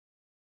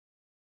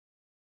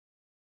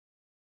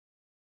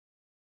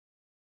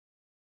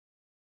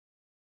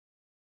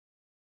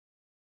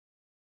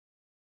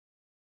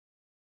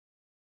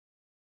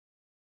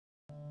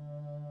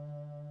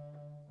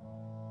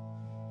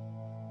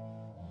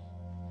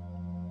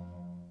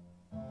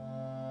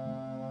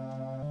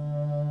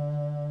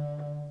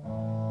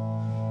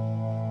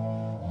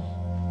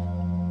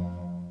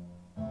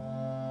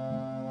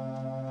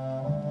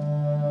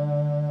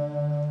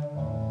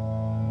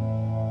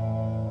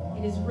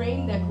is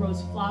rain that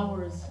grows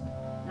flowers,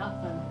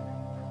 not thunder.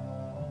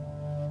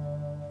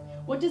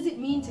 What does it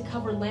mean to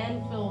cover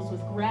landfills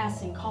with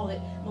grass and call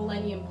it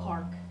Millennium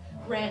Park,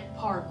 Grant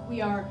Park?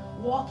 We are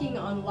walking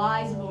on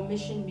lies of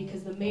omission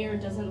because the mayor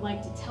doesn't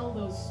like to tell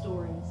those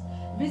stories.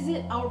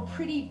 Visit our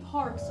pretty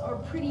parks, our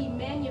pretty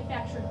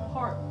manufactured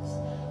parks.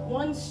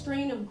 One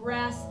strain of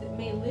grass that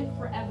may live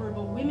forever,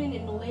 but women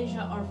in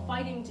Malaysia are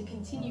fighting to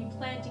continue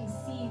planting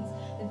seeds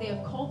that they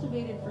have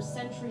cultivated for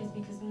centuries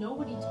because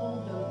nobody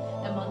told them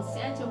that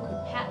Monsanto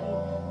could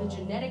patent the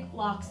genetic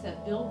blocks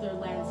that build their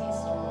land's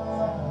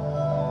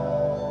histories.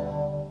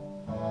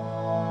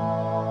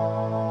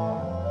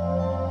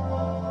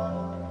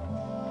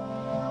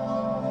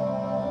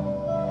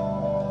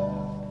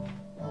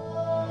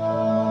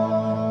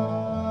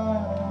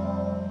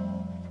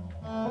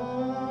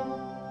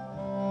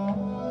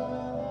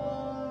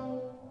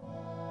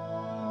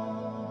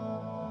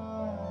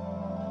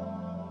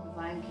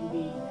 Can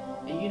be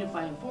a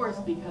unifying force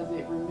because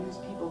it removes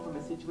people from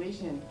a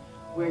situation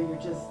where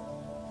you're just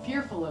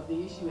fearful of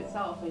the issue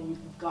itself, and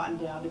you've gotten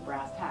down to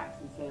brass tacks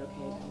and said, okay,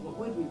 now what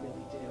would we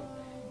really do?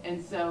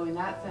 And so in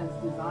that sense,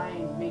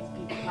 design makes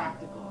people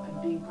practical,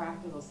 and being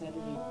practical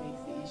centered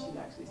makes the issue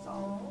actually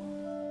solvable.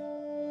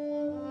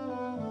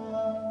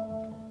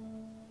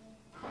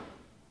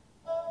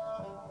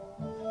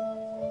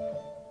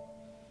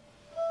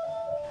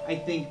 I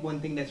think one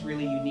thing that's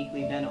really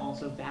uniquely then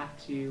also back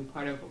to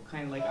part of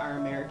kind of like our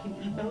American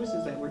ethos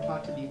is that we're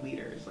taught to be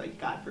leaders. Like,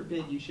 God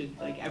forbid you should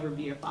like ever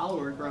be a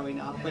follower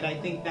growing up, but I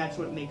think that's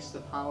what makes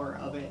the power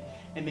of it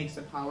and makes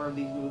the power of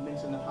these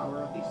movements and the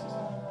power of these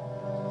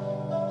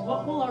systems.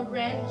 What will our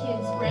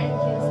grandkids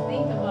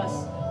think of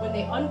us when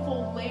they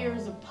unfold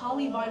layers of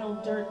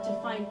polyvinyl dirt to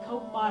find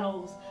Coke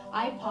bottles,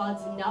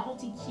 iPods, and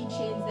novelty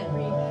keychains that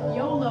read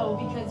YOLO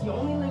because you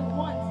only live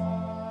once?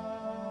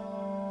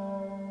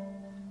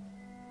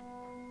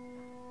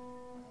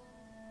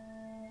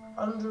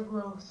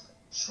 Undergrowth,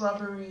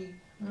 shrubbery,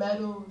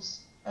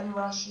 meadows, and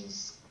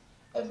rushes.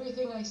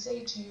 Everything I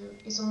say to you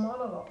is a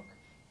monologue,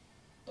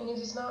 and it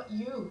is not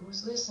you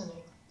who's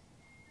listening.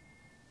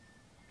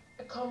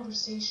 A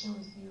conversation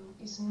with you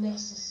is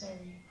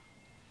necessary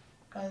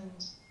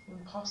and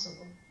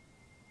impossible,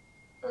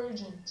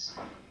 urgent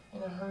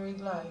in a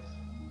hurried life,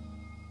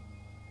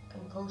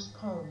 and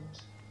postponed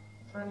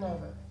for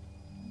never.